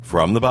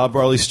From the Bob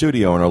Varley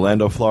Studio in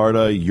Orlando,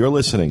 Florida, you're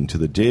listening to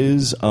the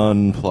Diz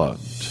Unplugged.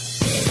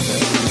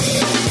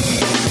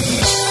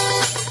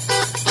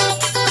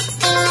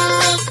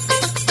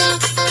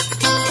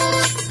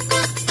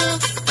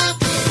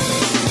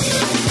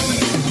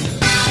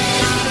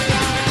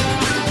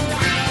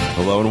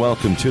 Hello and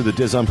welcome to the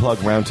Diz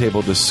Unplugged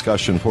Roundtable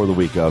discussion for the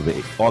week of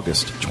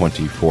August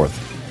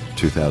 24th,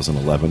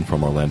 2011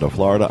 from Orlando,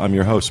 Florida. I'm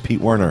your host,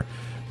 Pete Werner,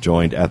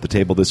 joined at the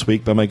table this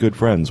week by my good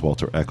friends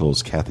Walter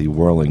Eccles, Kathy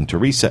Whirling,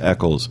 Teresa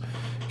Eccles,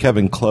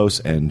 Kevin Close,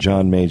 and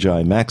John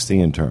Magi, Max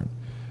the Intern,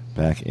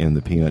 back in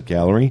the Peanut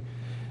Gallery.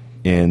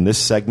 In this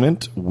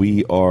segment,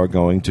 we are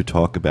going to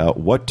talk about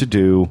what to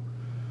do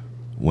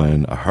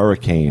when a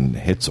hurricane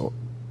hits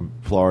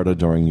Florida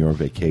during your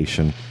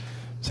vacation.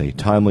 It's a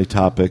timely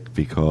topic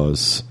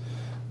because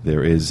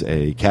there is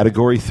a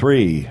Category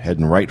 3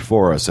 heading right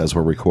for us as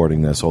we're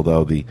recording this,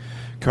 although the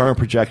current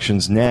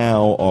projections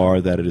now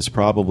are that it is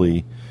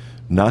probably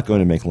not going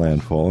to make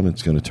landfall and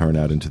it's going to turn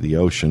out into the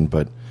ocean.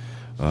 But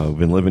we've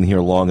been living here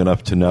long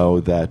enough to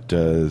know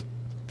that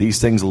these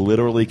things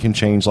literally can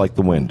change like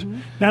the wind. Mm-hmm.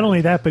 Not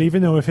only that, but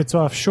even though if it's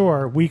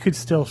offshore, we could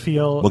still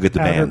feel we'll get the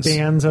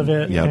bands of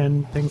it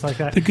and things like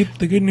that. The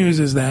good news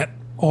is that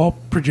all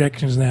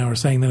projections now are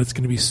saying that it's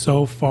going to be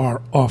so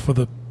far off of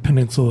the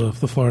peninsula of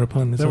the Florida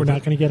Peninsula that we're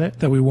not going to get it?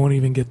 That we won't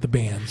even get the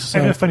bands. So,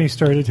 I have a funny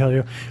story to tell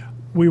you.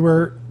 We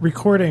were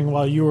recording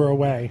while you were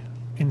away,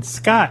 and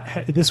Scott,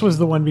 this was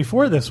the one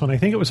before this one, I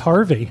think it was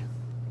Harvey.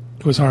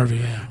 It was Harvey,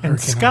 yeah. And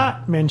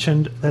Scott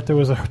mentioned that there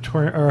was a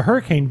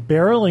hurricane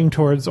barreling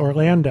towards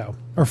Orlando,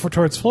 or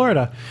towards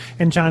Florida.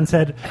 And John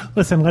said,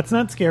 listen, let's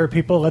not scare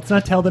people. Let's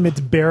not tell them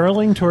it's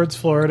barreling towards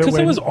Florida. Because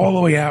it was all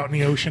the way out in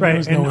the ocean.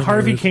 Right, and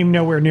Harvey came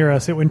nowhere near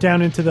us. It went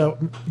down into the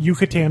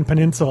Yucatan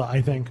Peninsula,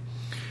 I think.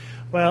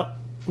 Well,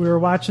 we were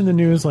watching the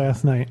news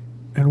last night,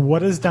 and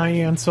what does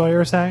Diane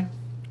Sawyer say?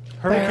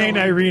 Hurricane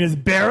Irene is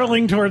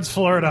barreling towards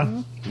Florida.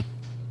 Mm-hmm.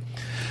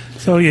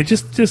 So, yeah,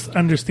 just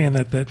understand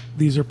that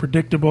these are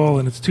predictable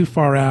and it's too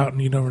far out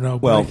and you never know.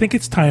 But well, I think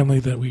it's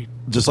timely that we...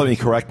 Just let me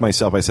correct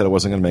myself. I said it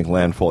wasn't going to make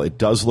landfall. It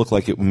does look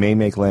like it may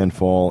make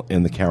landfall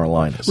in the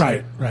Carolinas.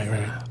 Right.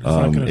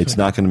 It's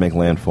not going to make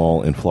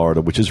landfall in Florida,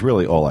 which is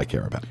really all I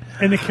care about.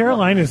 And the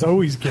Carolinas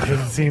always get hit,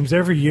 it seems,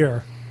 every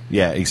year.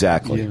 Yeah,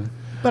 exactly. Yeah.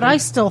 But I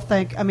still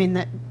think,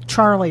 that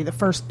Charlie, the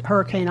first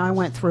hurricane I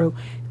went through,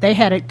 they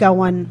had it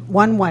going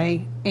one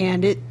way,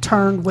 and it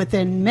turned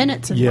within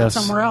minutes and went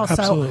somewhere else.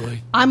 Absolutely.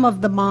 So I'm of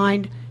the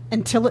mind,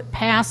 until it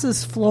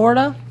passes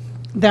Florida,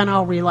 then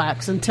I'll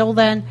relax. Until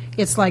then,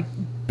 it's like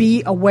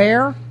be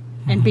aware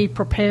and be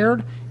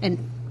prepared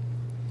and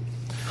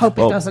hope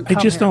it doesn't come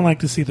I just here. don't like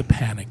to see the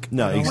panic.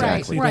 No,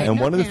 exactly. Right. And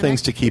one of the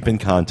things to keep in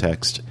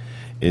context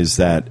is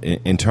that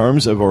in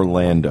terms of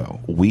Orlando,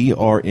 we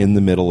are in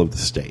the middle of the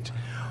state.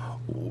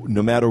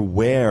 No matter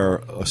where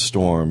a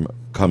storm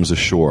comes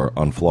ashore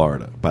on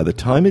Florida, by the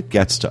time it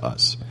gets to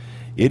us,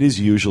 it is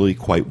usually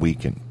quite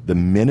weakened. The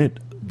minute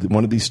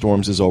one of these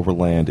storms is over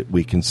land, it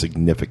weakens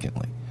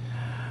significantly.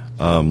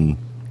 And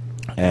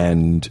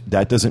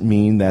that doesn't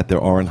mean that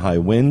there aren't high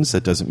winds.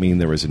 That doesn't mean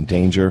there isn't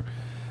danger.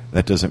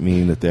 That doesn't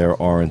mean that there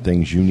aren't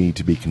things you need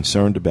to be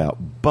concerned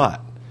about.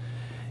 But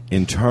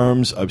in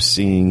terms of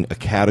seeing a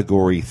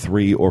Category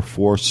 3 or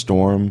 4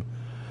 storm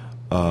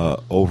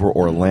over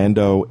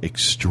Orlando,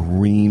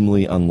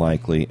 extremely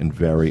unlikely and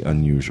very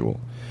unusual.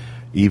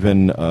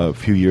 Even a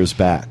few years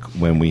back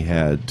when we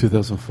had...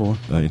 2004?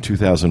 In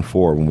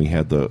 2004, when we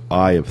had the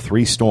eye of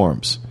 3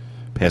 storms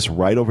pass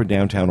right over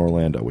downtown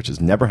Orlando, which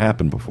has never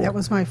happened before. That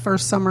was my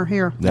first summer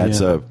here. That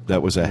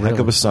was a heck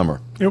of a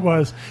summer. It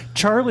was.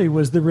 Charlie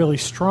was the really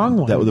strong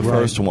one. That was the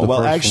first one.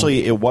 Well,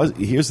 actually, it was.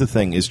 Here's the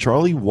thing: is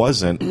Charlie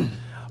wasn't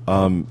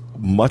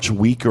much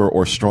weaker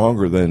or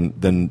stronger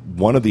than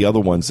one of the other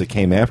ones that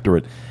came after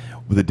it.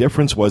 The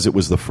difference was it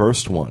was the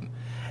first one,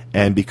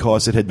 and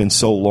because it had been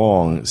so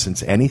long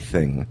since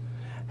anything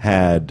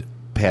had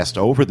passed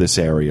over this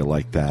area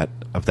like that,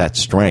 of that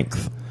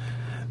strength,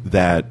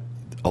 that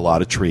a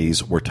lot of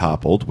trees were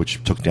toppled,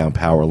 which took down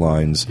power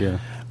lines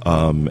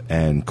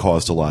and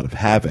caused a lot of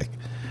havoc.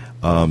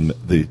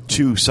 The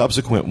 2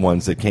 subsequent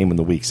ones that came in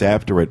the weeks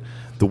after it,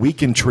 the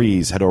weakened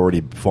trees had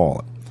already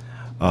fallen.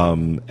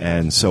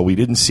 And so we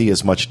didn't see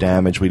as much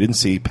damage. We didn't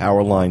see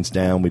power lines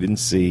down. We didn't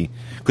see...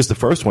 Because the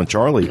first one,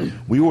 Charlie,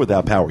 we were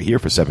without power here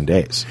for 7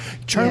 days.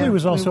 Charlie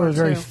was also a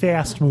very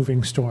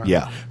fast-moving storm.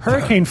 Yeah.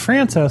 Hurricane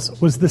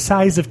Frances was the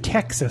size of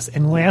Texas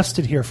and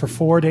lasted here for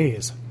 4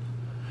 days.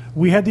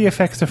 We had the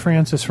effects of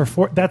Frances for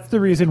 4... That's the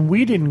reason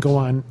we didn't go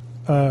on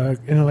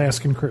an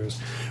Alaskan cruise.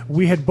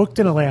 We had booked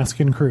an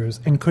Alaskan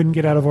cruise and couldn't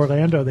get out of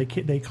Orlando.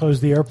 They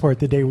closed the airport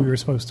the day we were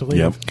supposed to leave.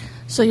 Yep.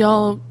 So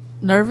y'all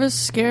nervous,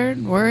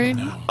 scared, worried?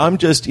 I'm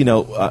just,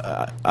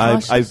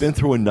 I've been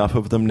through enough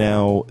of them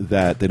now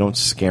that they don't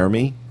scare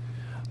me.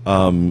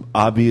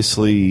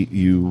 Obviously,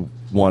 you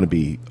want to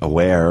be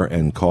aware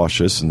and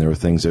cautious, and there are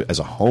things that, as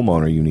a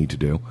homeowner, you need to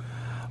do.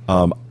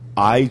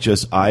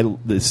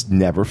 This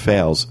never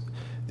fails.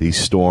 These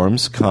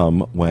storms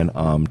come when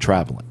I'm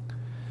traveling.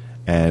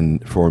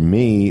 And for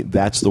me,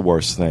 that's the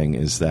worst thing,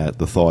 is that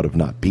the thought of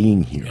not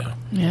being here.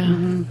 Yeah.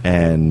 Mm-hmm.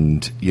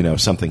 And,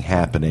 something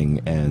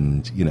happening,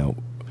 and,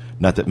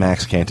 not that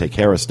Max can't take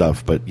care of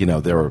stuff, but,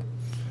 there are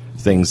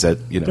things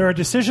that, There are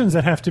decisions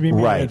that have to be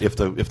made. Right. If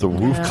the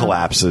roof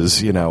collapses,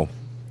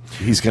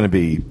 he's going to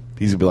be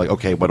like,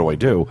 okay, what do I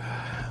do?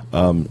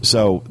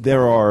 So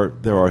there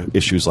are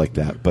issues like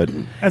that, but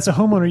as a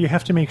homeowner, you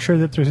have to make sure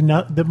that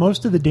that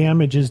most of the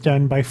damage is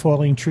done by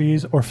falling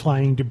trees or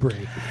flying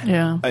debris.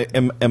 Yeah.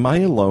 Am I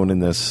alone in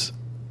this?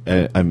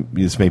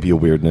 This may be a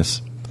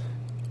weirdness.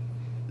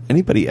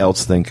 Anybody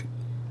else think,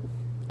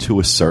 to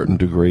a certain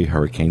degree,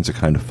 hurricanes are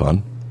kind of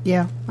fun?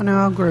 Yeah, I know.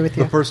 I'll agree with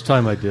you. The first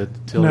time I did,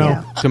 till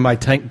my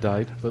tank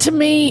died. But. To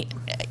me,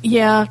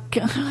 yeah,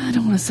 I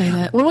don't want to say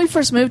that. When we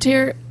first moved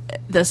here,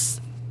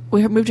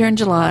 we moved here in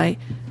July.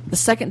 The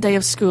second day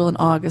of school in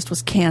August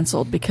was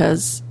canceled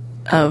because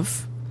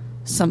of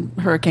some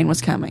hurricane was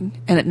coming,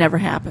 and it never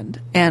happened.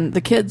 And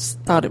the kids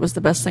thought it was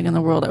the best thing in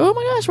the world. Oh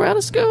my gosh, we're out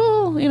of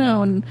school,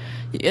 and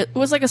it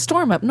was like a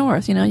storm up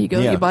north. You go,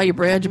 you buy your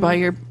bread, you buy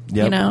your,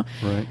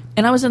 Right.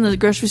 And I was in the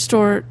grocery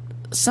store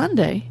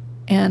Sunday,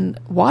 and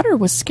water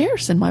was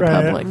scarce in my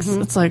Publix.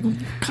 Mm-hmm. It's like,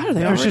 God, are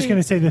they I was just going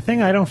to say, the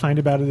thing I don't find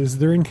about it is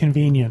they're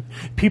inconvenient.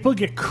 People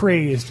get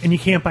crazed, and you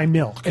can't buy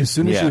milk. As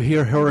soon as you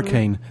hear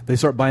hurricane, they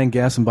start buying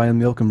gas and buying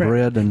milk and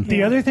bread. And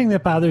the other thing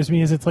that bothers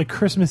me is it's like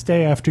Christmas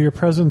Day after your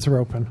presents are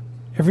open.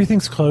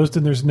 Everything's closed,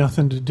 and there's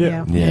nothing to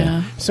do.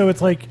 Yeah. So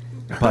it's like...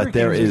 But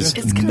there is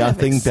It's kind of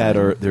nothing exciting.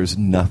 better. There's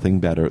nothing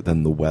better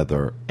than the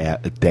weather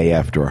a day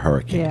after a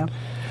hurricane. Yeah.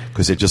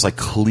 Because it just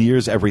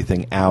clears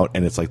everything out,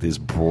 and it's like this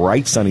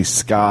bright sunny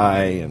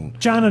sky. And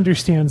John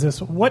understands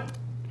this. What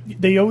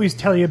they always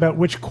tell you about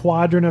which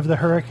quadrant of the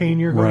hurricane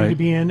you're going Right. to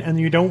be in, and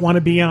you don't want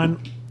to be on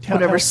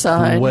Whatever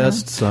side.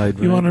 west side.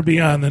 You right. want to be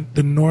on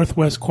the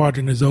northwest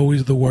quadrant is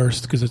always the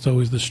worst because it's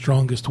always the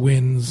strongest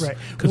winds. Right.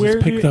 Because Where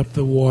it's picked you- up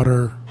the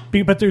water.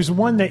 But there's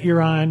one that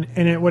you're on,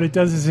 and what it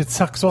does is it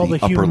sucks all the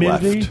upper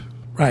humidity. left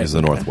Right. is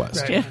the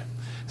northwest. Right. Yeah.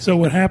 So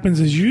what happens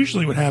is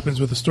usually what happens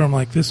with a storm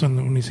like this one,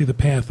 when you see the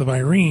path of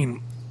Irene,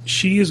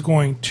 she is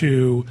going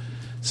to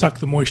suck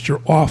the moisture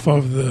off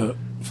of the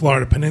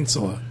Florida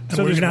peninsula. And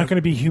So we're there's not going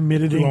to be We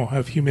humidity. won't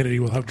have humidity.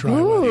 We'll have dry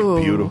weather.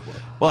 Ooh. Beautiful.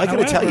 Well, I got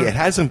to tell you, it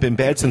hasn't been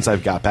bad since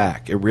I've got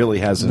back. It really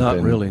hasn't Not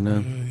been. really,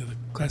 no.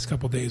 The last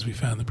couple of days we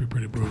found to be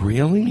pretty brutal.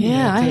 Really?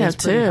 Yeah, I have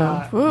pretty too.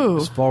 hot. It Ooh.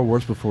 was far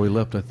worse before we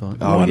left, I thought.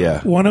 Oh,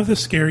 yeah. One of the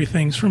scary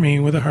things for me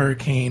with a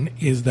hurricane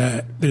is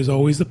that there's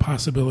always the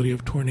possibility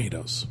of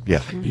tornadoes.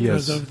 Yeah.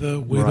 Because of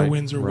the way Right, the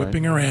winds are right.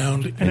 whipping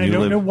around. And I you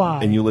don't live, know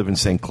why. And you live in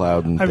St.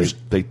 Cloud, and I was-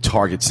 they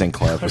target St.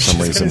 Cloud for I was some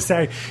just reason.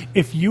 going to say,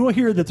 if you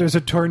hear that there's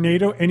a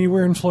tornado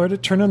anywhere in Florida,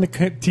 turn on the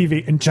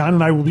TV, and John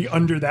and I will be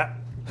under that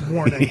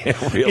warning. Yeah,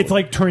 really. It's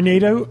like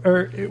tornado,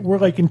 or we're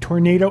like in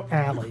Tornado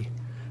Alley.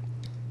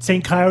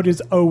 St. Cloud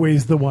is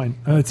always the one.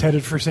 It's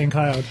headed for St.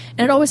 Cloud.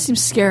 And it always seems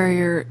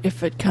scarier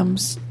if it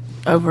comes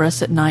over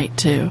us at night,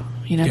 too.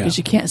 Because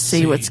you can't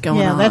see what's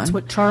going Yeah, on. that's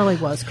what Charlie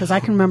was, because I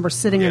can remember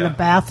sitting in the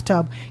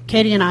bathtub.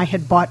 Katie and I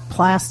had bought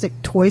plastic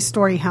Toy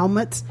Story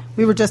helmets.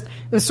 We were it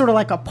was sort of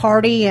like a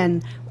party,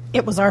 and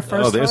it was our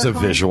first Oh, there's a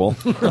hurricane. visual.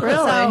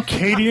 Really?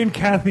 Katie and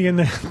Kathy in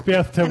the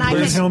bathtub And I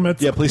wearing had-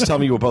 helmets. Yeah, please tell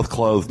me you were both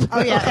clothed. Oh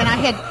yeah, and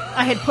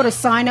I had put a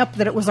sign up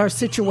that it was our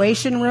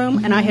situation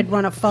room, and I had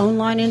run a phone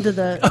line into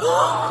the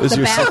Is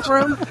your sit-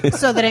 bathroom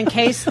so that in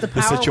case the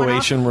power The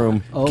situation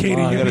room. Katie,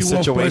 my. I got a you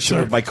woke situation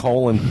us with up. my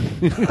colon.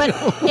 went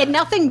off. But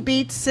nothing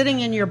beats sitting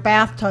in your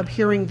bathtub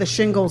hearing the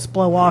shingles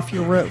blow off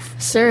your roof.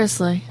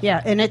 Seriously.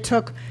 Yeah, and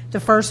the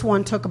first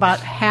one took about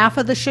half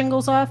of the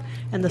shingles off,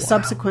 and the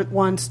subsequent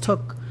ones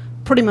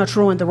pretty much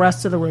ruined the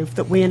rest of the roof.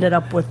 That we ended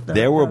up with.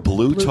 There were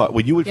blue tarps.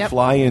 When you would Yep.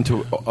 fly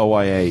into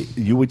OIA,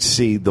 you would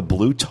see the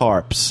blue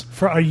tarps.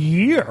 For a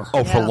year.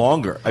 Oh, for Yeah.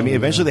 longer. I mean,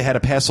 eventually they had to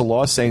pass a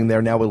law saying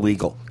they're now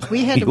illegal.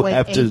 We had to You wait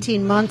have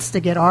 18 months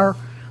to get our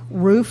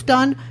roof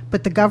done,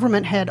 but the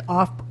government had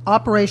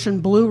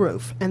Operation Blue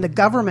Roof, and the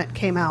government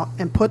came out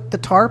and put the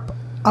tarp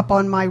up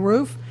on my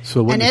roof. So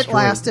it wouldn't and it destroy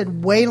it.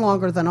 lasted way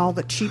longer than all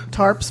the cheap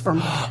tarps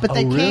from. But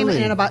they came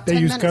really? in about They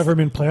 10 use minutes.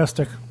 government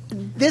plastic.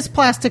 This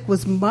plastic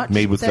was much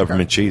Made with thicker.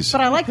 government cheese.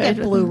 But I like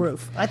that blue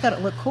roof. I thought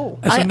it looked cool.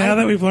 And so now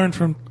that we've learned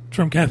from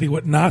Kathy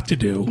what not to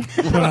do,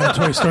 put on a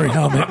Toy Story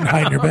helmet and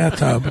hide in your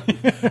bathtub.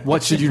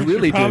 What should you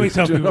really Probably do?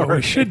 tell people what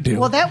we should do.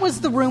 Well, that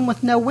was the room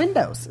with no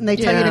windows, and they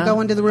tell you to Yeah.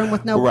 go into the room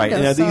with no Right.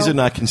 windows. Now, these so- are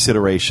not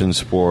considerations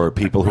for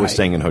people who are Right.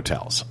 staying in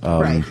hotels.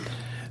 Right.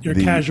 Your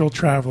the- casual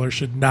traveler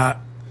should not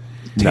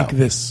No. take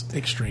this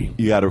extreme.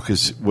 You got to,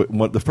 because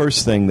the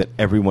first thing that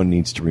everyone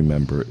needs to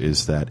remember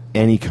is that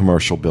any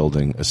commercial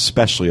building,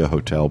 especially a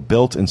hotel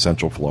built in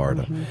Central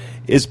Florida,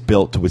 is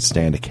built to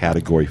withstand a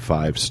Category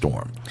 5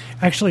 storm.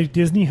 Actually,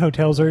 Disney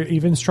hotels are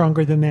even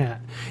stronger than that.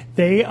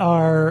 They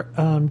are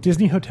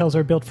Disney hotels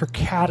are built for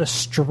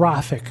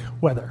catastrophic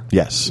weather.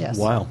 Yes. Yes.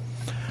 Wow.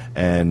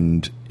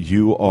 And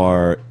you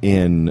are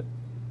in,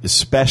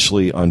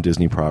 especially on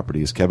Disney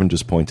properties, Kevin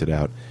just pointed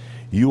out,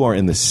 you are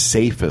in the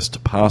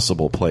safest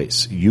possible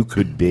place you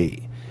could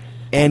be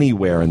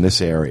anywhere in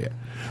this area.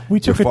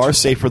 You're far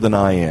safer than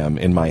I am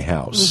in my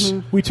house.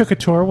 Mm-hmm. We took a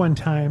tour one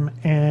time,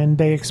 and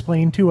they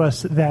explained to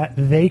us that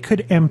they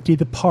could empty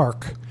the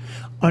park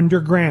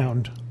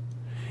underground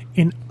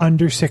in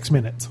under 6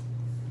 minutes.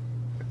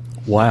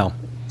 Wow.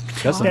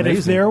 That's That amazing.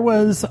 if there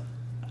was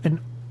an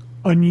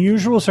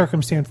unusual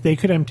circumstance, they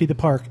could empty the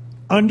park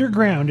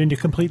underground into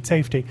complete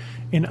safety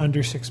in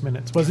under 6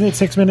 minutes. Wasn't it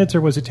 6 minutes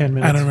or was it 10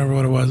 minutes? I don't remember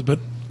what it was, but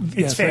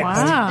It's fast.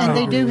 Wow. And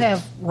they do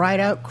have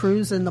ride-out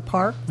crews in the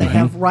park. They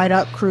have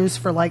ride-out crews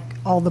for like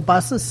all the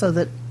buses, so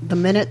that the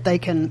minute they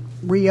can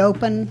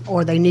reopen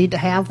or they need to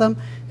have them,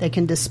 they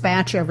can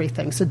dispatch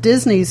everything. So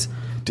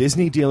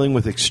Disney dealing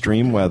with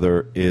extreme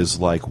weather is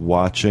like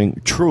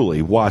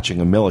truly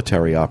watching a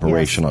military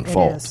operation Yes, it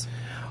unfold.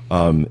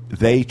 is.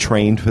 They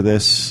trained for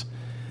this.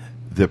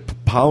 The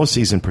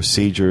policies and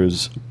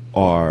procedures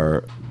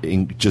are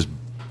just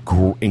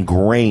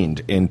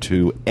ingrained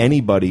into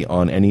anybody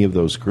on any of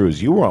those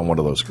crews. You were on one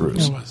of those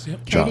crews. it was,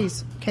 yep. John.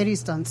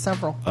 Katie's done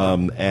several.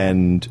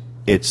 And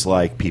it's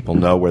like people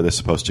know where they're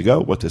supposed to go,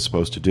 what they're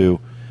supposed to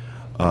do.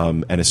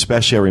 And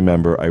especially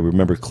I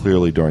remember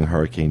clearly during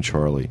Hurricane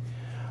Charlie,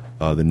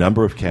 the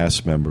number of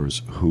cast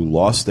members who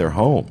lost their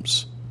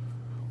homes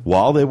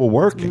while they were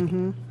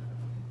working.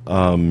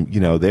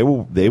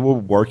 They were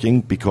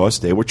working because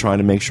they were trying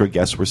to make sure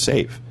guests were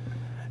safe.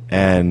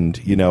 And,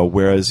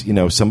 whereas,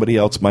 somebody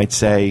else might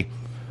say,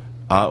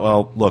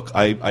 well, look,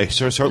 I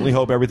certainly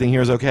hope everything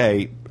here is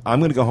okay. I'm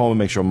going to go home and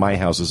make sure my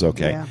house is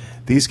okay. Yeah.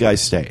 These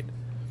guys stayed.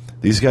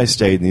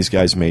 And these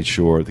guys made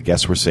sure the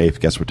guests were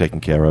safe, guests were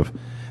taken care of.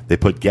 They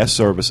put guest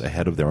service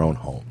ahead of their own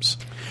homes.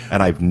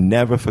 And I've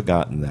never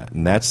forgotten that.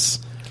 And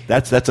that's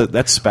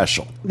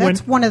special.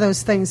 That's one of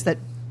those things that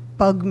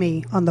bug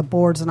me on the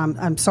boards, and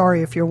I'm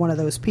sorry if you're one of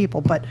those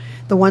people, but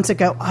the ones that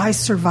go, I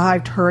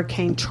survived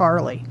Hurricane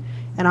Charlie.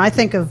 And I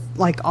think of,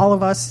 like, all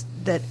of us,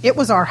 that it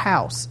was our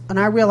house. And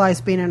I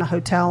realize being in a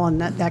hotel and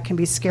that can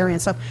be scary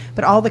and stuff.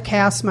 But all the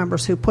cast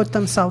members who put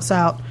themselves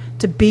out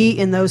to be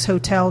in those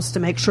hotels to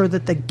make sure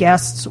that the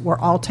guests were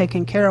all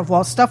taken care of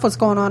while stuff was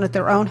going on at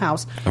their own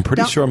house. I'm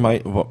pretty sure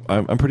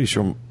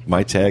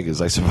my tag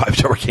is I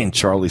survived Hurricane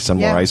Charlie,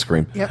 similar ice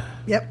cream.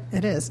 Yep,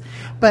 it is.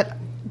 But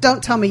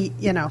don't tell me,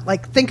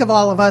 think of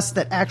all of us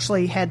that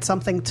actually had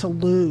something to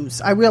lose.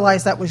 I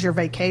realize that was your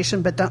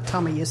vacation, but don't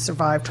tell me you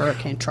survived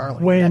Hurricane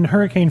Charlie. When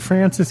Hurricane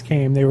Francis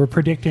came, they were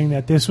predicting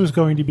that this was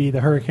going to be the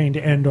hurricane to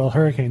end all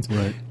hurricanes.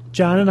 Right.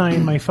 John and I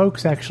and my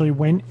folks actually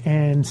went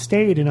and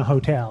stayed in a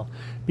hotel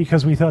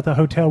because we thought the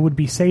hotel would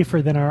be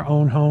safer than our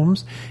own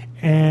homes.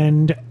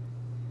 And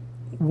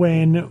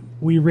when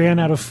we ran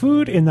out of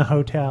food in the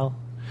hotel,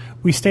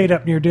 we stayed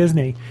up near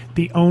Disney.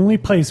 The only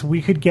place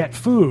we could get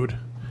food.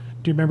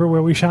 Do you remember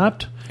where we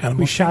shopped?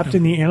 We shopped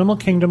in the Animal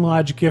Kingdom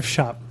Lodge gift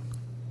shop.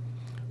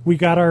 We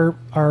got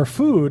our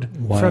food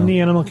from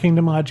the Animal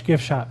Kingdom Lodge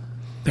gift shop.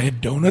 They had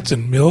donuts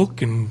and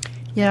milk and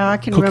yeah, I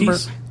can cookies. remember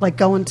like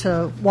going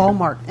to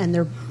Walmart and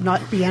there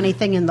not be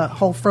anything in the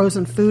whole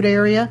frozen food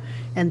area,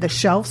 and the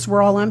shelves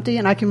were all empty.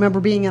 And I can remember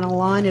being in a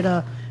line at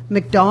a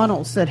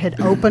McDonald's that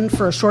had opened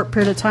for a short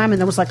period of time, and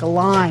there was like a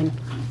line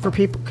for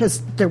people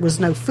because there was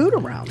no food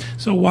around.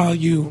 So while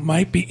you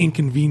might be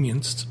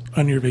inconvenienced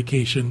on your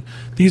vacation,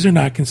 these are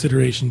not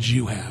considerations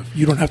you have.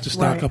 You don't have to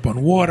stock Right. up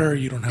on water.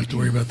 You don't have to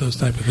worry about those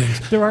type of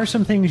things. There are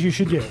some things you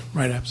should do.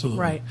 Right,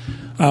 absolutely.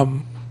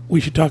 Right. We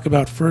should talk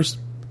about first,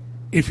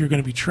 if you're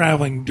going to be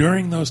traveling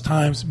during those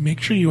times, make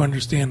sure you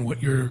understand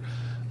what your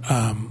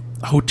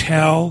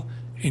hotel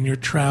and your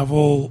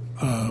travel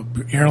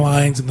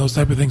airlines and those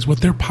type of things,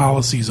 what their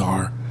policies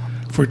are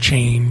for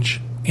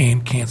change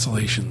and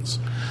cancellations.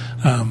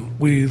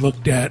 We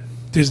looked at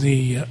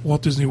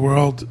Walt Disney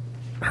World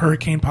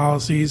hurricane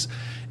policies,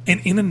 and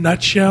in a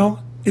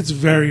nutshell, it's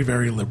very,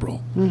 very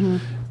liberal. Mm-hmm.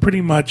 Pretty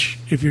much,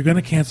 if you're going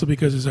to cancel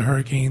because there's a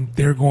hurricane,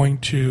 they're going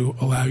to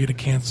allow you to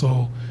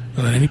cancel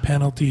without any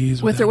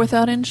penalties. With or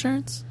without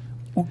insurance?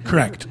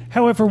 Correct.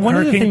 However, one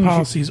of the hurricane things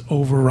policies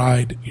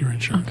override your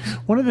insurance.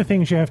 one of the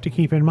things you have to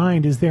keep in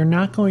mind is they're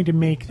not going to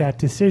make that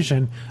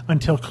decision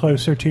until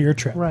closer to your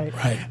trip. Right.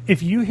 Right.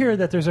 If you hear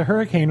that there's a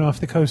hurricane off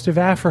the coast of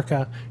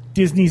Africa,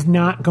 Disney's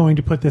not going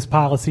to put this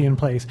policy in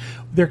place.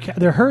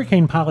 Their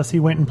hurricane policy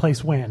went in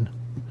place when?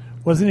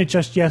 Wasn't it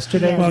just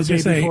yesterday Well, or as the I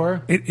day say,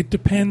 before? it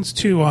depends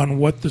too on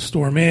what the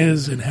storm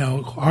is and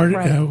how hard,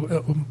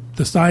 Right.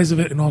 the size of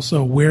it, and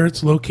also where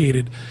it's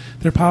located.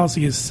 Their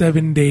policy is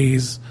 7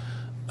 days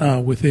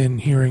within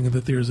hearing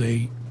that there's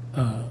a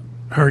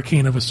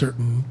hurricane of a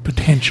certain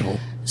potential.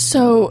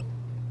 So,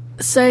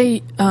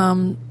 say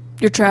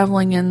you're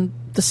traveling in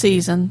the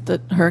season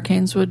that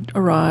hurricanes would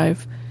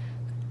arrive,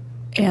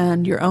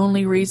 and your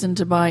only reason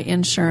to buy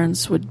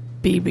insurance would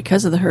be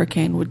because of the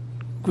hurricane.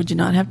 Would you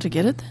not have to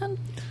get it then?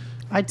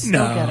 I'd still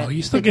get No, it.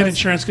 you still get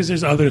insurance because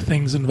there's other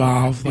things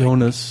involved. Like,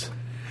 Illness.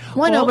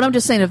 Well, I know, but I'm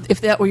just saying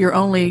if that were your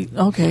only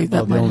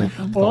that might only-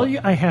 happen. All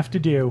I have to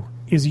do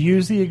is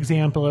use the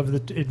example of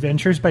the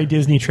Adventures by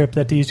Disney trip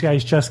that these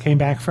guys just came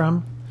back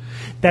from.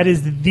 That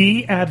is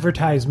the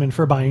advertisement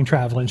for buying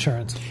travel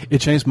insurance. It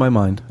changed my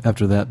mind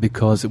after that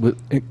because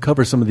it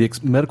covers some of the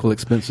medical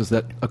expenses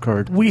that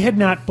occurred. We had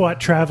not bought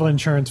travel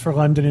insurance for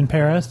London and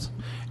Paris,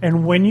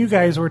 and when you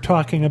guys were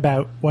talking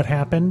about what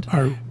happened,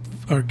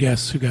 our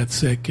guests who got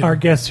sick. Our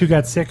guests who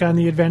got sick on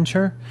the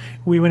adventure,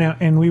 we went out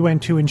and we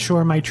went to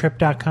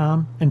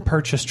insuremytrip.com and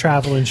purchased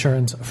travel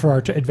insurance for our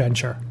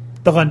adventure,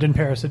 the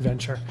London-Paris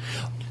adventure.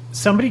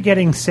 Somebody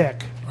getting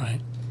sick,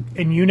 right,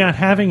 and you not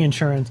having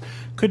insurance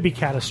could be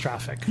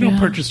catastrophic. You don't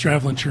purchase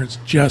travel insurance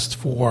just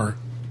for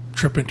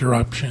trip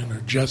interruption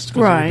or just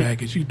because of your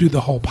baggage. You do the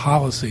whole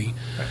policy.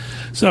 Right.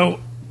 So,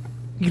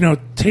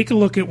 take a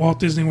look at Walt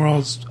Disney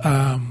World's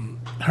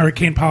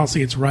hurricane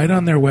policy. It's right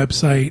on their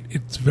website.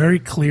 It's very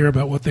clear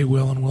about what they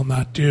will and will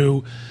not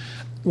do.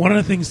 One of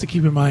the things to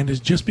keep in mind is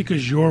just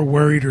because you're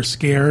worried or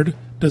scared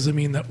doesn't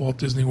mean that Walt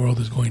Disney World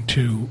is going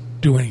to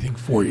do anything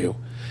for you.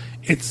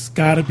 It's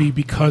got to be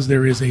because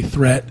there is a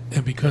threat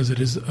and because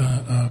it's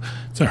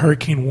a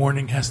hurricane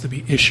warning has to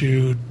be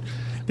issued.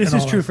 This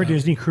is true for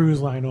Disney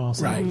Cruise Line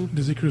also. Right,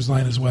 Disney Cruise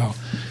Line as well.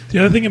 The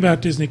other thing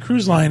about Disney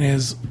Cruise Line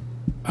is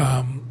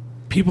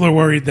people are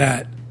worried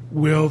that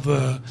will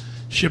the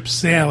ship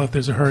sail if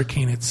there's a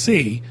hurricane at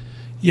sea?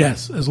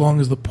 Yes, as long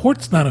as the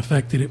port's not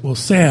affected, it will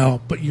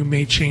sail, but you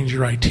may change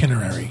your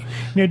itinerary.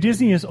 Now,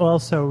 Disney is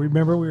also,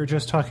 remember we were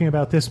just talking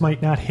about this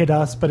might not hit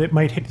us, but it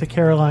might hit the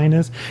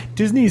Carolinas.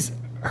 Disney's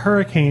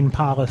hurricane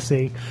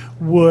policy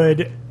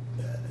would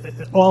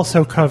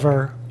also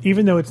cover,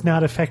 even though it's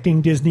not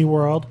affecting Disney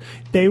World,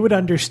 they would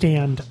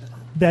understand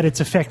that it's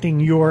affecting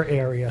your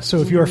area. So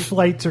if your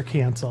flights are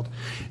canceled,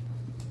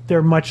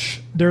 they're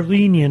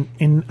lenient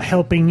in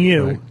helping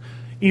you. Right.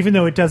 Even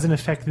though it doesn't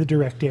affect the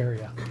direct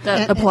area.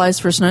 That applies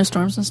for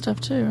snowstorms and stuff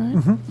too, right?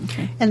 Mm-hmm.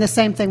 Okay. And the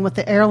same thing with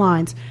the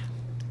airlines.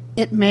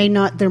 There may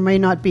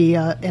not be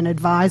an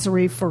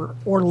advisory for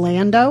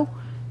Orlando,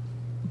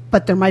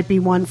 but there might be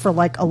one for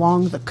like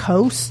along the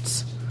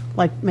coasts,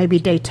 like maybe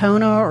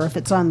Daytona, or if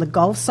it's on the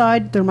Gulf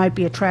side, there might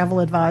be a travel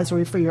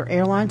advisory for your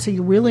airline. So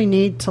you really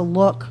need to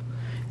look.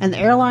 And the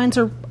airlines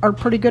are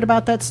pretty good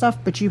about that stuff,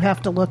 but you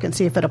have to look and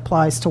see if it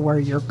applies to where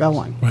you're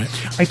going. Right.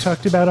 I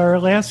talked about our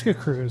Alaska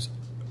cruise.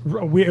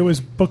 It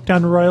was booked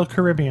on Royal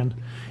Caribbean,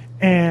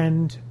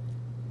 and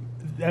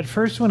at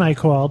first when I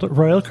called,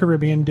 Royal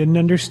Caribbean didn't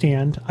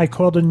understand. I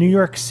called a New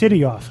York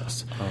City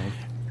office,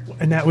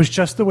 and that was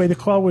just the way the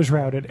call was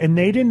routed, and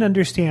they didn't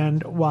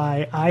understand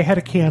why I had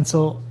to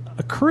cancel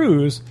a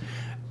cruise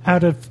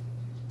out of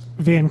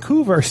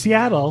Vancouver,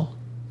 Seattle,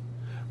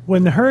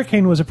 when the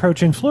hurricane was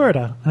approaching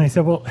Florida. And I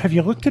said, well, have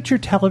you looked at your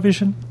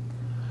television?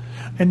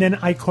 And then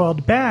I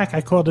called back.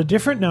 I called a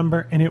different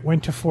number, and it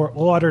went to Fort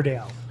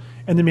Lauderdale.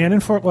 And the man in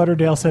Fort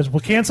Lauderdale says,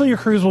 we'll cancel your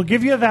cruise. We'll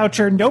give you a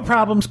voucher. No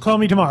problems. Call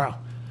me tomorrow.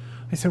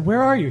 I said,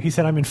 where are you? He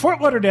said, I'm in Fort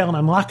Lauderdale, and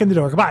I'm locking the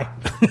door. Goodbye.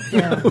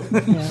 Yeah.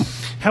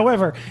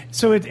 However,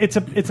 so it's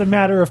a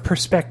matter of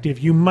perspective.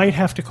 You might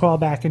have to call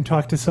back and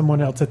talk to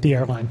someone else at the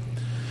airline.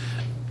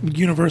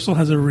 Universal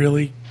has a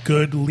really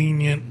good,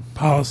 lenient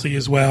policy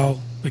as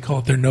well. They call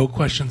it their no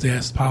questions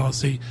asked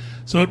policy.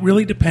 So it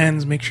really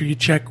depends. Make sure you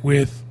check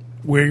with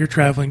where you're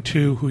traveling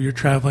to, who you're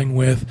traveling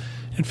with,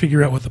 and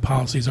figure out what the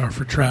policies are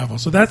for travel.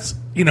 So that's,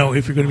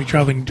 if you're going to be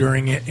traveling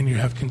during it and you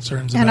have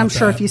concerns about that. And I'm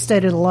sure if you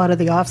stayed at a lot of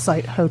the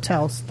off-site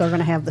hotels, they're going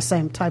to have the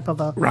same type of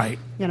a... Right.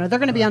 They're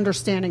going to be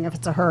understanding if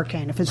it's a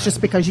hurricane. If it's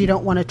just because you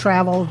don't want to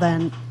travel,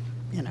 then,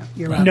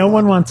 you're out. No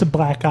one wants a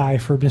black eye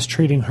for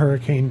mistreating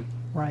hurricane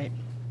right.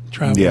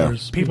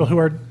 travelers. Yeah. People who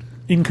are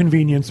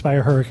inconvenienced by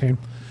a hurricane.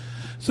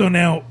 So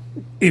now,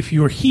 if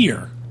you're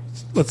here,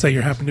 let's say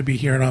you happen to be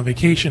here and on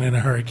vacation and a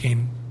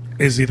hurricane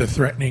is either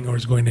threatening or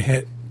is going to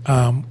hit,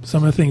 some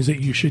of the things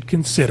that you should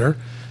consider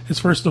is,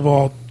 first of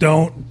all,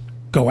 don't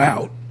go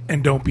out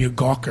and don't be a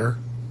gawker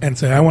and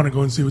say, I want to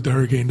go and see what the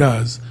hurricane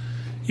does.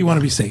 You want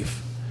to be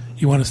safe.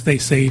 You want to stay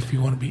safe.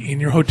 You want to be in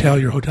your hotel.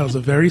 Your hotel is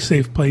a very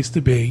safe place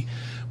to be.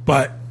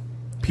 But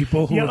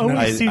people who... You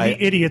always see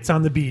the idiots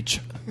on the beach.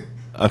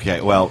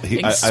 Okay, well,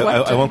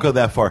 I won't go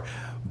that far.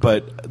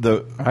 But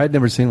I had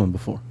never seen one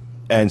before.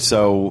 And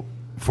so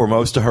for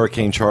most of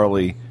Hurricane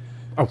Charlie...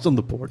 I was on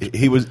the porch.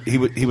 He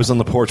was on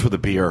the porch with a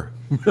beer.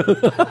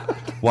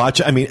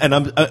 Watch,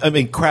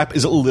 crap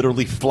is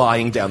literally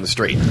flying down the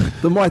street.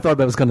 The more I thought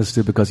about it was kind of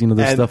stupid because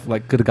there's stuff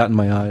like could have gotten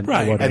my eye.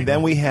 Right, and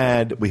then we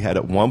had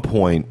at one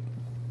point,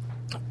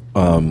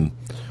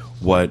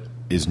 what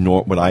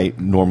I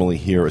normally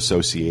hear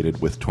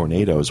associated with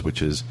tornadoes,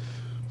 which is,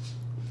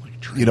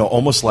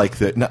 almost like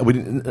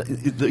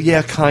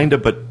kind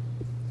of, but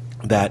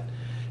that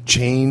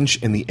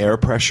change in the air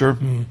pressure.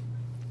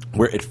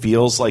 Where it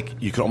feels like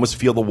you can almost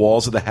feel the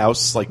walls of the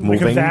house moving.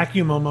 Like a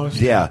vacuum almost.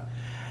 Yeah.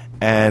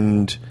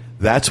 And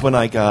that's when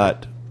I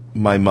got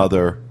my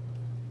mother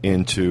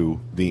into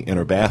the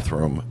inner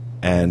bathroom.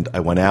 And I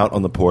went out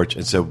on the porch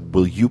and said,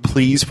 will you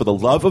please, for the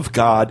love of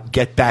God,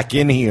 get back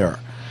in here?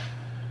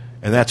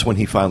 And that's when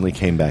he finally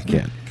came back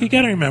in. You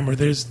got to remember,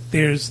 there's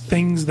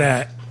things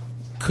that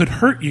could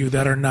hurt you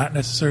that are not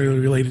necessarily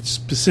related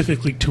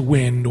specifically to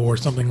wind or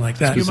something like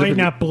that. You might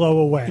not blow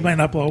away. You might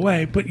not blow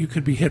away, but you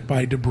could be hit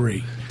by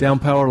debris. Down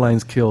power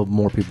lines kill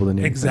more people than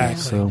anything.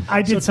 Exactly. So.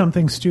 I did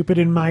something stupid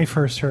in my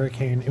first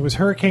hurricane. It was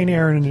Hurricane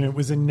Aaron, and it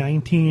was in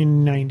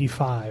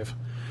 1995.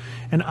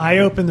 And I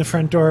opened the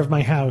front door of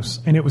my house,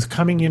 and it was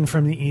coming in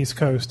from the East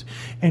Coast.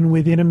 And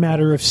within a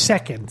matter of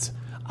seconds,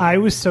 I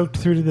was soaked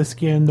through to the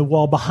skin. The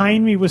wall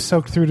behind me was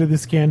soaked through to the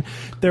skin.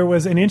 There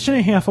was 1.5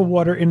 inches of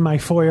water in my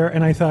foyer,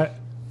 and I thought,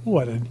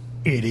 what an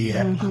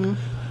idiot. Mm-hmm.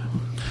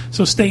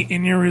 So stay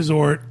in your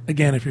resort.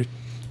 Again, if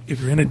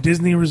you're in a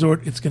Disney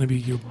resort, it's going to be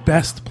your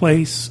best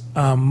place.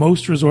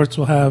 Most resorts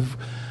will have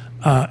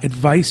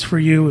advice for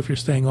you. If you're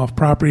staying off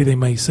property, they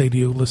may say to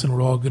you, listen,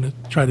 we're all going to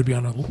try to be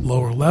on a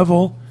lower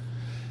level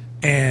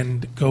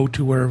and go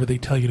to wherever they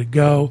tell you to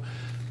go.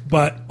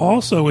 But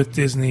also with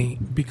Disney,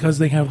 because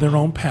they have their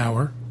own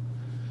power,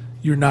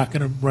 you're not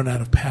going to run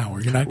out of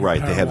power. You're not gonna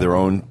Right. They have their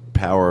own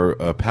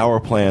power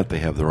plant. They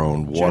have their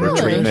own water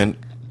Really? treatment.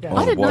 Yeah.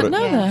 I did not know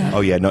that.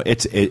 Oh yeah, no,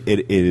 it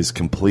is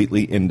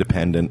completely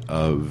independent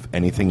of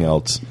anything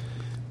else.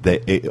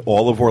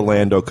 All of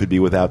Orlando could be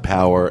without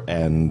power,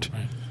 and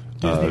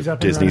Disney's up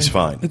and Disney's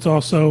running. fine. It's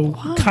also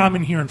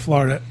common here in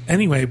Florida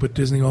anyway, but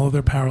Disney, all of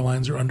their power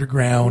lines are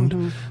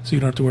underground, so you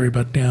don't have to worry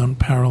about down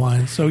power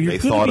lines. So you're They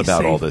going thought to be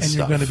about safe all this and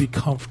stuff. you're going to be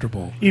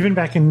comfortable. Even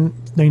back in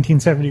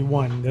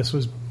 1971,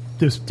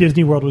 this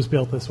Disney World was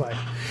built this way.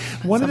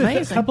 One of the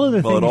amazing. couple of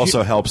the Well, it things.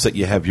 also helps that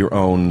you have your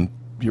own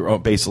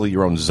basically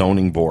your own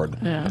zoning board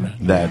Yeah.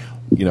 that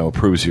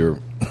approves your.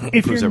 If approves you're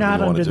everything not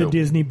you wanna under the do.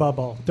 Disney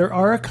bubble, there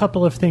are a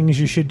couple of things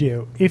you should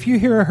do. If you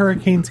hear a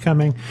hurricane's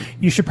coming,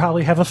 you should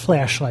probably have a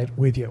flashlight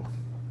with you.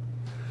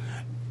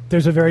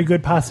 There's a very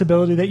good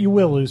possibility that you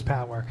will lose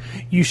power.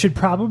 You should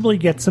probably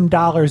get some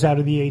dollars out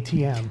of the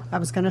ATM. I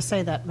was going to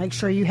say that. Make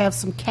sure you have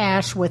some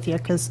cash with you,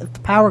 because if the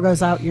power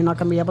goes out, you're not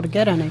going to be able to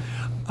get any.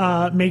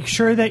 Make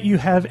sure that you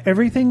have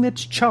everything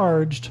that's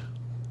charged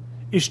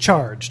is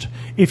charged.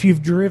 If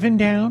you've driven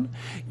down,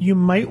 you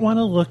might want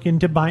to look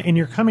into and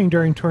you're coming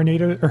during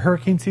tornado or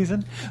hurricane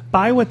season,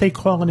 buy what they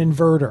call an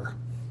inverter.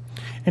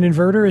 An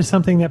inverter is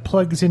something that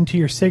plugs into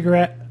your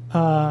cigarette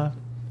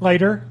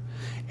lighter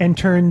and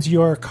turns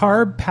your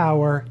carb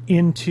power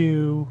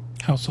into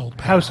Household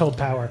power. household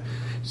power.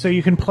 So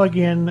you can plug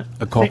in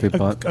A coffee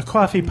pot. a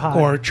coffee pot,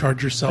 Or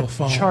charge your cell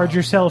phone. charge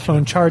your cell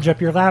phone, charge up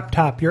your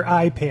laptop, your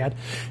iPad,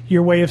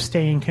 your way of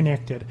staying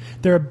connected.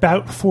 They're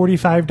about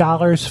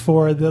 $45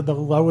 for the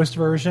lowest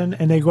version,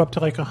 and they go up to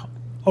like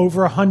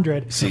over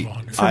 100. See,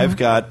 I've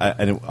got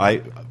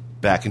I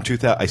back in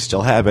 2000. I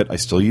still have it. I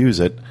still use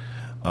it.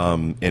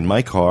 In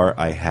my car,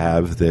 I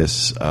have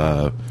this.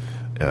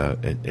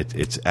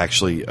 It's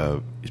actually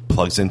it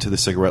plugs into the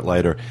cigarette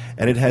lighter,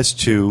 and it has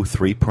 2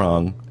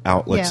 3-prong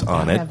outlets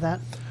on I it. have that.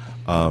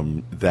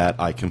 That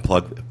I can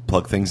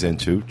plug things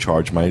into,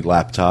 charge my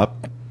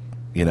laptop,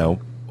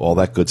 all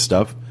that good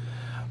stuff.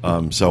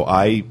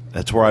 So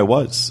that's where I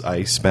was.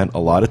 I spent a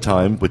lot of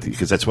time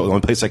because that's the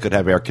only place I could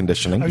have air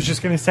conditioning. I was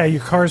just going to say,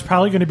 your car is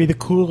probably going to be the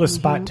coolest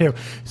spot, too.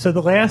 So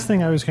the last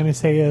thing I was going to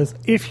say is,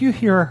 if you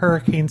hear a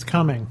hurricane's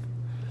coming,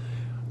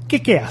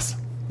 get gas.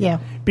 Yeah.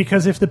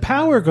 Because if the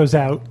power goes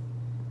out,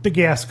 the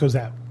gas goes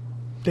out.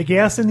 The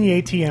gas in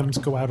the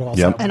ATMs go out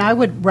also. Yep. And I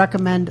would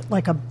recommend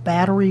like a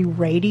battery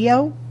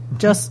radio,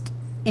 just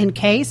in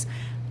case.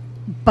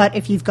 But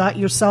if you've got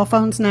your cell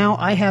phones now,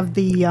 I have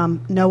the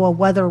NOAA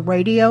weather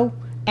radio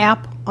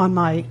app on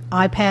my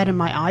iPad and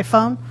my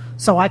iPhone,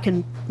 so I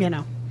can,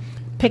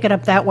 pick it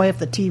up that way if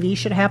the TV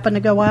should happen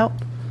to go out.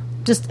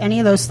 Just any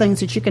of those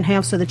things that you can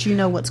have so that you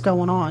know what's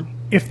going on.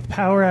 If the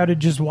power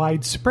outage is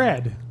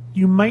widespread,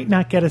 you might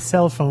not get a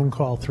cell phone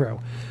call through.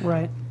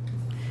 Right.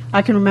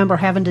 I can remember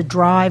having to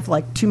drive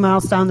like 2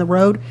 miles down the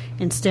road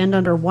and stand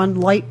under one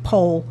light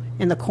pole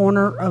in the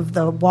corner of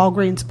the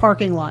Walgreens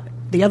parking lot.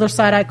 The other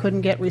side I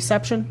couldn't get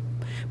reception,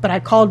 but I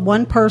called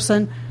one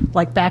person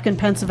like back in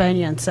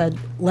Pennsylvania and said,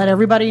 let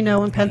everybody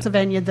know in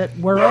Pennsylvania that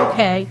we're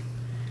okay.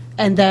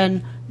 And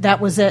then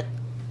that was it.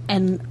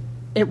 And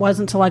it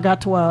wasn't until I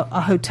got to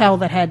a hotel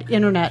that had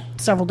internet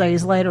several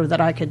days later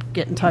that I could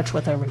get in touch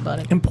with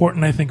everybody.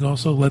 Important, I think,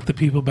 also let the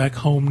people back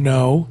home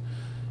know,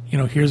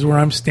 here's where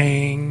I'm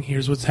staying,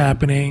 here's what's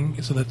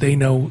happening, so that they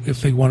know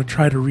if they want to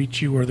try to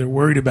reach you or they're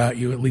worried about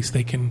you, at least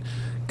they can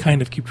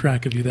kind of keep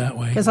track of you that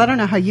way. Because I don't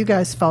know how you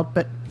guys felt,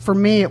 but for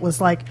me it was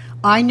like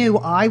I knew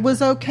I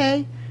was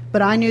okay,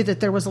 but I knew that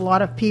there was a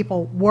lot of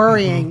people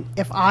worrying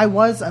if I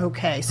was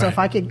okay. So if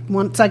I could,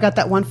 once I got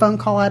that one phone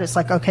call out, it's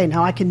like, okay,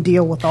 now I can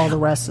deal with all the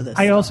rest of this.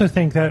 I also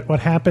think that what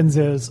happens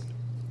is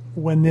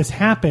when this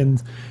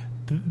happens,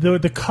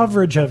 the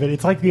coverage of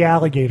it's like the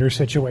alligator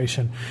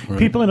situation. Right.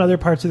 People in other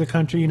parts of the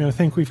country,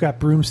 think we've got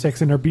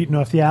broomsticks and are beating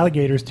off the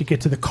alligators to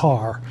get to the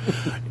car.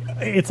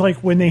 It's like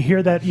when they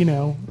hear that,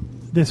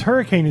 this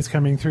hurricane is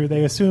coming through,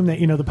 they assume that,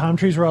 the palm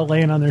trees are all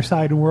laying on their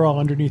side and we're all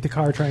underneath the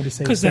car trying to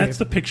save. Because that's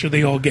the picture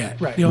they all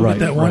get. Right. They all Right,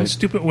 get that one right.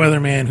 stupid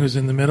weatherman who's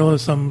in the middle of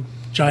some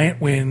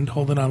giant wind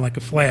holding on like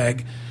a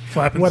flag,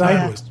 flapping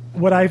sideways.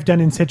 what I've done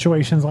in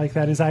situations like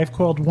that is I've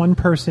called one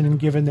person and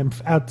given them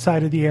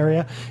outside of the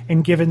area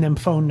and given them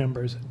phone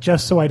numbers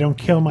just so I don't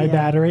kill my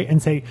battery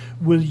and say,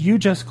 will you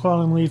just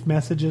call and leave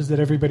messages that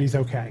everybody's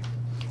okay?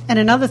 And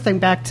another thing,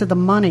 back to the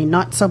money,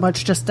 not so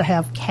much just to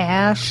have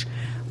cash,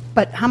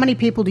 but how many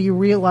people do you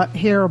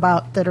hear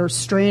about that are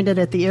stranded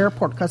at the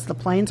airport because the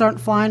planes aren't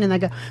flying, and they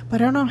go,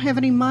 but I don't have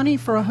any money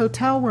for a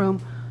hotel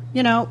room.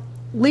 You know,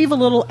 leave a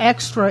little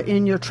extra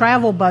in your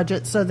travel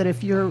budget so that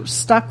if you're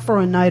stuck for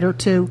a night or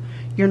two,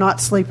 you're not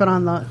sleeping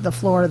on the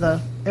floor of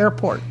the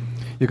airport.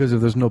 Because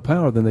if there's no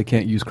power, then they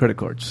can't use credit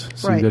cards.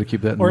 So Right. you got to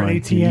keep that in Or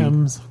mind.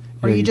 ATMs.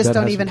 Or you just gotta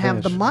don't have even some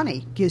have the cash.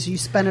 money because you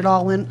spend it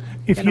all in.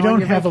 If in you on don't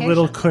your have a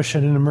little vacation.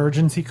 cushion, an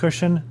emergency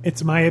cushion,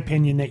 it's my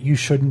opinion that you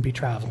shouldn't be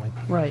traveling.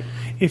 Right.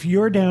 If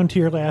you're down to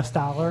your last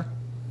dollar,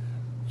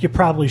 you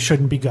probably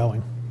shouldn't be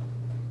going.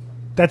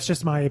 That's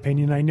just my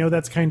opinion. I know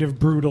that's kind of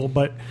brutal,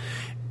 but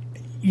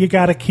you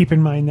got to keep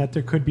in mind that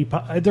there could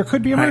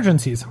be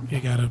emergencies. You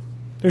got to.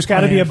 There's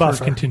got to be a for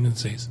buffer.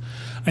 contingencies.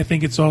 I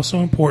think it's also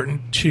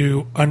important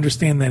to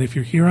understand that if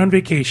you're here on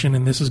vacation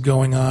and this is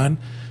going on,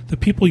 the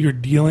people you're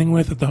dealing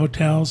with at the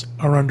hotels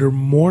are under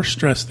more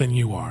stress than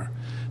you are.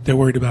 They're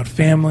worried about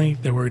family.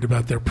 They're worried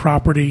about their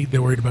property.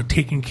 They're worried about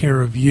taking care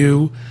of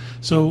you.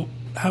 So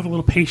have a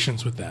little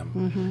patience with them.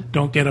 Mm-hmm.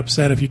 Don't get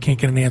upset if you can't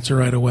get an answer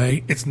right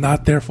away. It's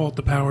not their fault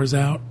the power's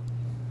out.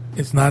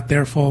 It's not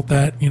their fault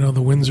that,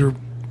 the winds are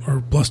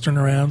blustering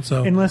around.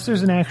 So Unless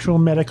there's an actual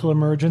medical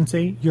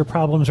emergency, your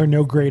problems are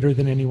no greater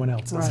than anyone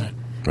else's. Right.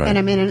 Right. And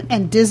I mean,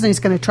 and Disney's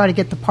going to try to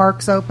get the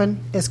parks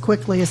open as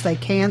quickly as they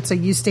can. So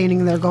you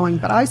standing there going,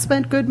 "But I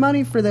spent good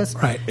money for this."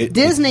 Right.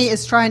 Disney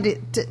is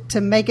trying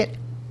to make it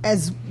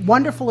as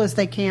wonderful as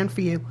they can for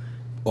you,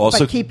 Also,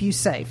 but keep you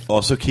safe.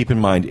 also keep in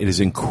mind, it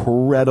is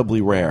incredibly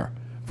rare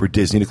for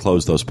Disney to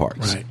close those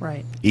parks. Right.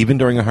 Right. Even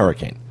during a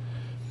hurricane.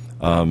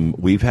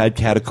 We've had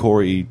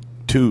Category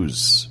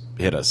 2s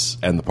hit us,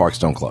 and the parks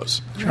don't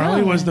close.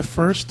 Charlie was the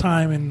first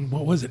time in,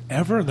 what was it,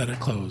 ever that it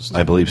closed.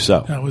 I believe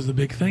so. That was the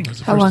big thing. It was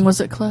the How first long time.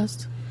 was it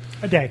closed?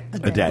 A day.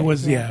 A day. It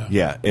was, yeah.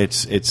 Yeah,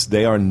 it's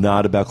they are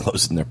not about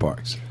closing their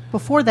parks.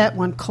 Before that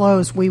one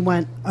closed, we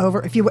went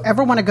over. If you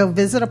ever want to go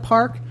visit a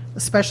park,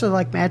 especially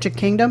like Magic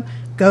Kingdom,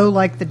 go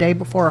like the day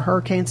before a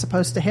hurricane's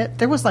supposed to hit.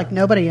 There was like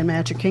nobody in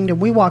Magic Kingdom.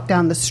 We walked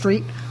down the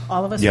street,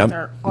 all of us Yep. with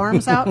our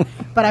arms out.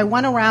 But I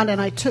went around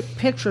and I took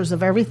pictures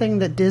of everything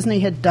that Disney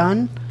had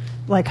done,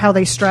 like how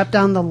they strap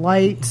down the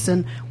lights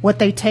and what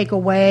they take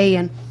away,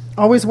 and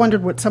always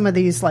wondered what some of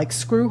these like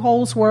screw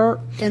holes were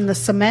in the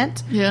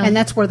cement. Yeah. And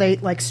that's where they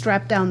like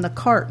strap down the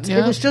carts.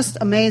 Yeah. It was just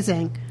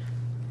amazing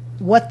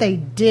what they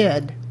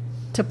did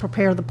to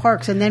prepare the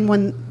parks. And then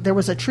when there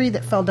was a tree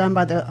that fell down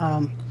by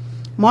the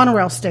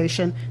monorail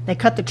station, they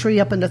cut the tree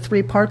up into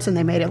 3 parts and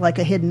they made it like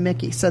a hidden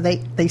Mickey. So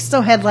they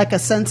still had like a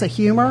sense of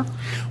humor.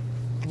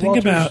 Think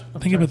about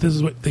this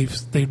is what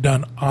they've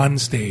done on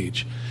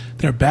stage.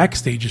 Their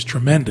backstage is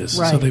tremendous,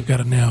 so Right. they've got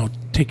to now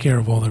take care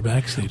of all their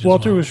backstage.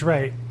 Walter as well. was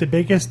right. The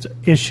biggest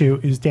issue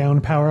is down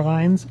power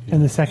lines,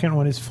 and the second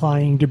one is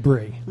flying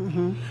debris.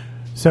 Mm-hmm.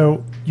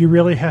 So you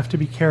really have to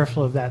be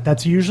careful of that.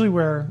 That's usually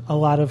where a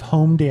lot of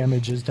home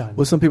damage is done.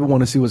 Well, some people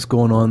want to see what's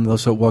going on. They'll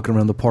start walking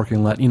around the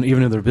parking lot.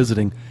 Even if they're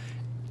visiting,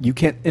 you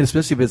can't, and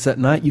especially if it's at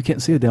night, you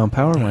can't see a down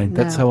power line.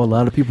 That's No. how a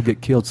lot of people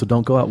get killed. So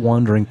don't go out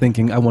wandering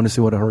thinking, I want to see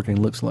what a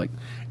hurricane looks like.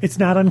 It's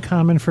not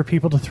uncommon for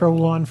people to throw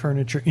lawn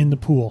furniture in the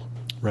pool.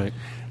 Right.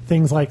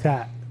 Things like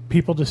that.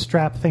 People to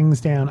strap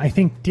things down. I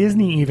think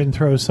Disney even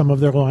throws some of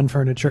their lawn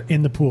furniture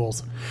in the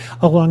pools.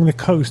 Along the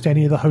coast,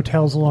 any of the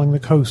hotels along the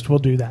coast will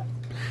do that.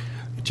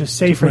 It's just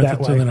safer Prevent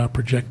that it so they're way. not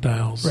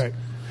projectiles. Right.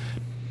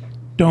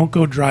 Don't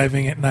go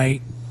driving at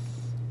night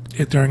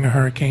during a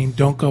hurricane.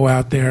 Don't go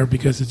out there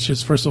because it's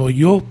just, first of all,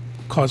 you'll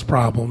cause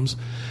problems,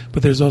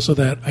 but there's also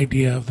that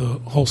idea of the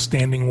whole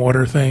standing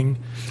water thing.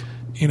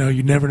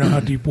 You never know how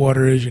deep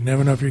water is. You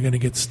never know if you're going to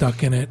get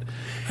stuck in it.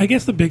 I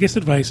guess the biggest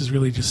advice is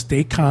really just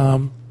stay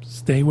calm,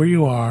 stay where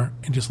you are,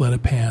 and just let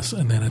it pass.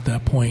 And then at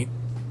that point,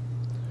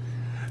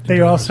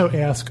 They also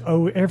ask,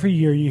 every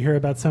year you hear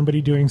about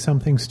somebody doing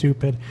something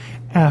stupid.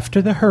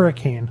 After the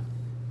hurricane,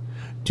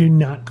 do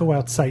not go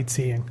out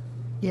sightseeing.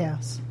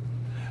 Yes.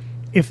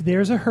 If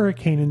there's a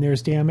hurricane and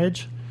there's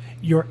damage,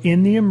 you're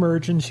in the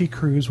emergency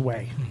cruise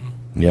way.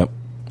 Yep.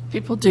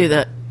 People do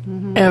that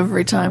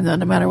every time, though,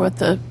 no matter what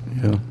the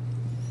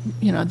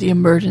the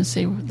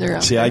emergency they're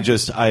out See,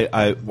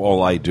 there.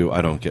 all I do,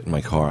 I don't get in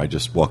my car. I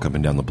just walk up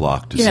and down the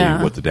block to Yeah.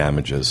 see what the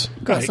damage is.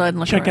 Go outside and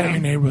look check out around.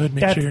 your neighborhood,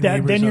 make sure your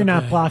neighbor's Then you're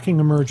not okay. blocking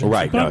emergency.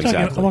 Right. But No, I'm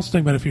exactly. also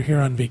talking about if you're here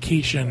on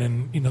vacation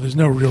and there's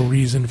no real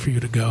reason for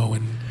you to go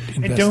and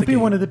investigate. And don't be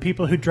one of the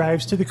people who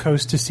drives to the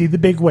coast to see the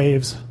big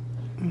waves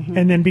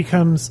and then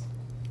becomes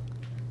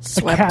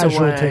Swept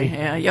casualty. away.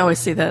 Yeah, you always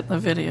see that in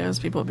the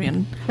videos. People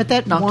being But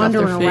that knocked off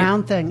their wandering feet.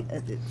 around thing,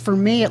 for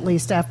me at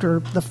least,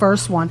 after the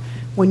first one,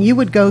 when you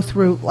would go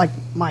through like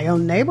my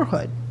own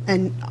neighborhood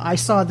and I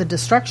saw the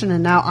destruction,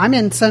 and now I'm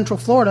in Central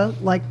Florida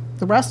like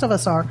the rest of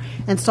us are,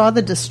 and saw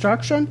the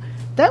destruction,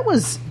 that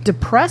was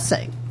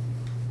depressing.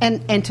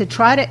 And to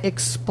try to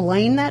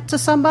explain that to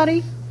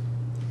somebody,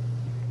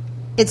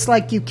 it's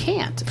like you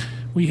can't.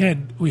 We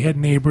had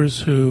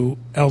neighbors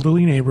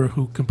elderly neighbor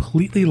who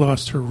completely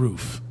lost her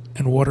roof,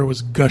 and water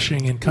was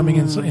gushing and coming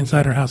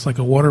inside her house like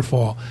a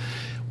waterfall.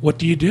 What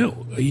do? You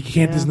can't.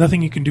 Yeah. There's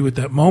nothing you can do at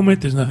that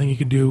moment. There's nothing you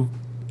can do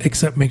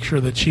except make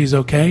sure that she's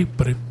okay.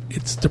 But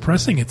it's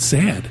depressing. It's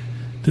sad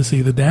to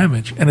see the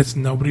damage, and it's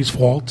nobody's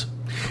fault.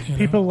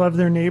 People love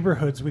their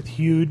neighborhoods with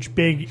huge,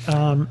 big,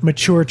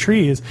 mature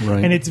trees.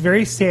 Right. And it's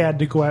very sad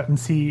to go out and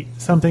see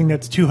something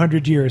that's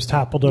 200 years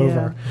toppled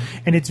over.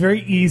 And it's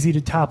very easy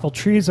to topple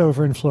trees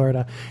over in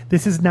Florida.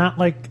 This is not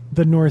like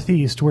the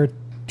Northeast where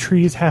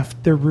trees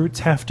their roots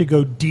have to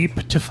go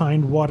deep to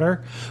find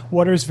water.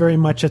 Water is very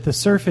much at the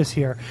surface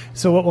here.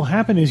 So what will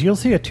happen is you'll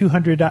see a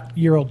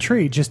 200-year-old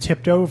tree just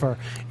tipped over.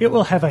 It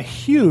will have a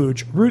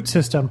huge root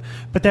system,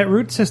 but that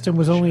root system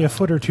was only a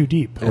foot or two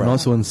deep. And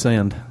also in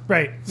sand.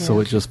 Right. So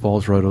it just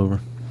falls right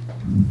over.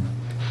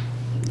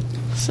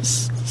 It's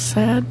just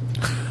sad.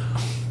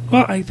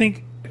 Well, I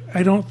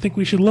don't think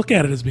we should look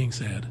at it as being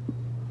sad.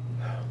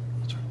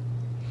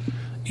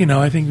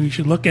 I think we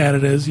should look at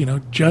it as,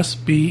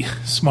 just be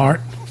smart.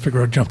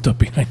 Figaro jumped up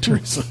behind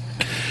Teresa.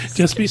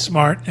 Just be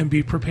smart and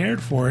be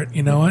prepared for it.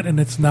 You know what? And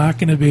it's not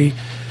going to be.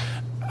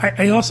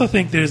 I also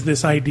think there's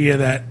this idea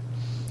that,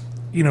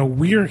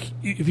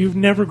 if you've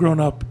never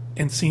grown up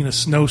and seen a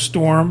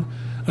snowstorm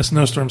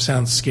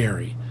sounds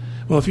scary.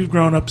 Well, if you've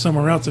grown up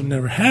somewhere else and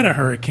never had a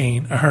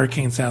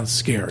hurricane sounds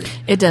scary.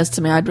 It does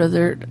to me. I'd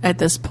rather, at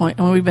this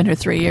point, we've been here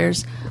 3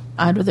 years,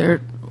 I'd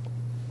rather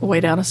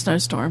wait out a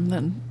snowstorm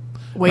than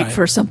wait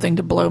for something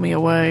to blow me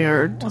away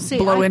or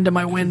blow into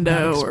my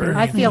window.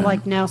 I feel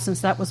like now,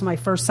 since that was my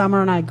first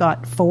summer and I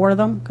got 4 of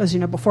them, because,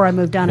 before I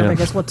moved down, everybody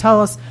goes, well,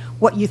 tell us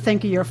what you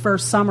think of your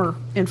first summer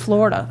in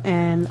Florida.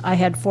 And I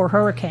had 4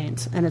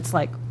 hurricanes. And it's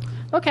like,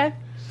 okay.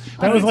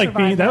 That was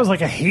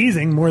like a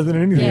hazing more than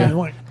anything.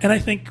 Yeah. And I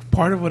think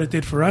part of what it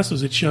did for us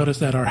was it showed us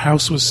that our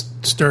house was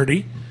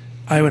sturdy.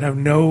 I would have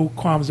no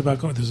qualms about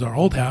going. This is our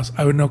old house.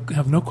 I would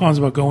have no qualms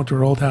about going to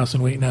our old house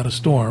and waiting out a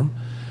storm.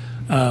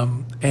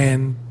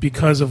 And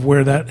because of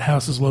where that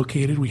house is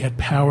located, we had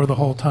power the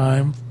whole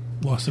time.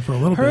 Lost it for a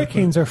little bit.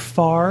 Hurricanes are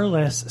far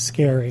less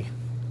scary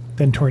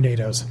than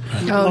tornadoes.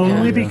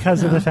 Only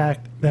because of the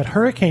fact that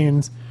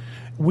hurricanes,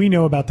 we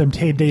know about them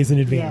 10 days in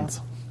advance.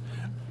 Yeah.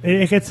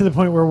 It gets to the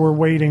point where we're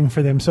waiting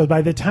for them. So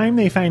by the time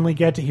they finally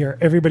get to here,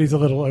 everybody's a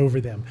little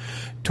over them.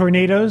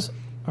 Tornadoes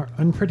are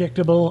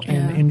unpredictable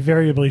and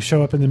invariably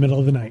show up in the middle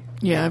of the night.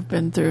 Yeah, I've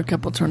been through a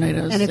couple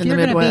tornadoes and if in you're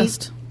the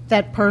Midwest. Be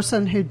that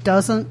person who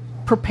doesn't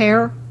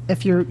prepare,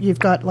 if you've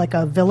got like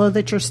a villa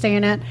that you're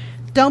staying at,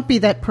 don't be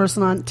that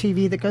person on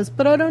TV that goes,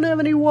 but I don't have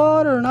any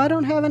water and I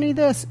don't have any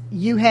this.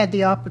 You had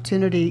the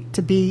opportunity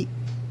to be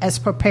as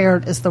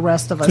prepared as the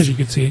rest of us. Because you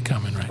could see it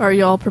coming, right? Are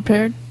you all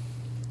prepared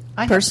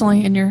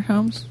personally in your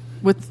homes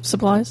with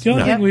supplies? The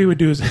only thing we would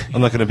do is...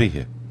 I'm not going to be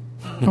here.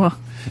 Well,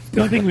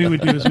 the only thing we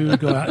would do is we would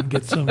go out and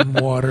get some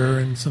water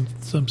and some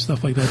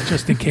stuff like that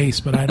just in case,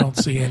 but I don't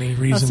see any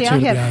reason to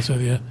be honest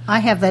with you. I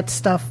have that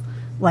stuff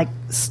like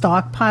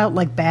stockpiled,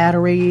 like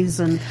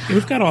batteries and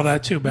we've got all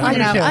that too.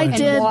 Batteries, I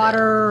did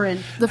water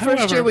and the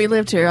first year we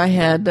lived here. I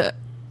had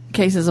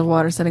cases of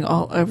water sitting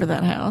all over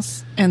that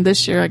house, and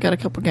this year I got a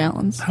couple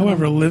gallons.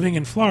 However, living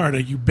in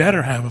Florida, you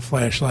better have a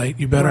flashlight.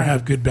 You better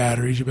have good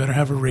batteries. You better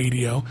have a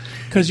radio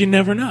because you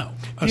never know.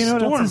 A you know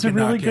storm what else is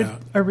can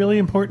a really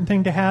important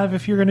thing to have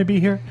if you're going to be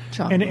here?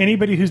 Chocolate. And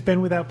anybody who's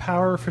been without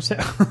power for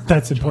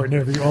that's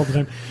important all the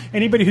time.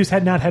 Anybody who's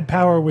not had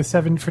power for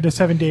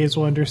 7 days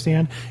will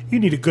understand. You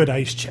need a good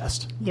ice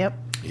chest. Yep.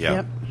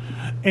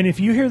 And if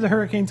you hear the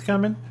hurricane's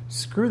coming,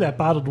 screw that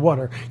bottled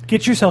water.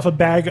 Get yourself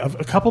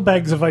a couple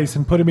bags of ice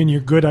and put them in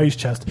your good ice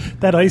chest.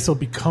 That ice will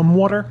become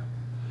water.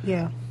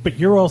 Yeah. But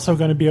you're also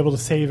going to be able to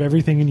save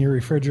everything in your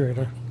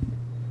refrigerator.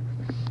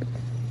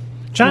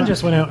 John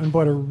just went out and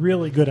bought a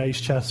really good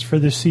ice chest for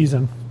this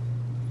season.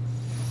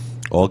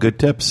 All good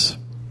tips.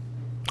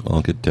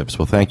 All good tips.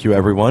 Well, thank you,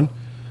 everyone.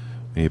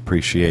 We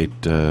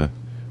appreciate the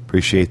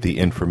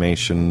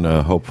information.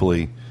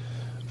 Hopefully,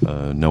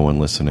 no one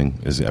listening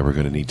is ever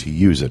going to need to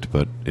use it,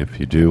 but if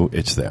you do,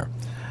 it's there.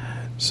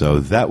 So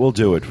that will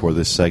do it for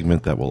this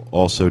segment. That will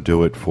also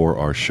do it for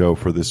our show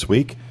for this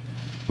week.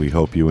 We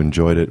hope you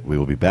enjoyed it. We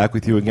will be back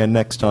with you again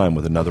next time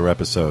with another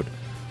episode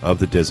of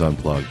the Diz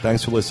Unplugged.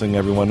 Thanks for listening,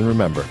 everyone, and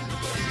remember,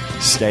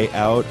 stay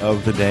out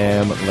of the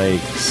damn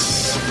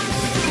lakes.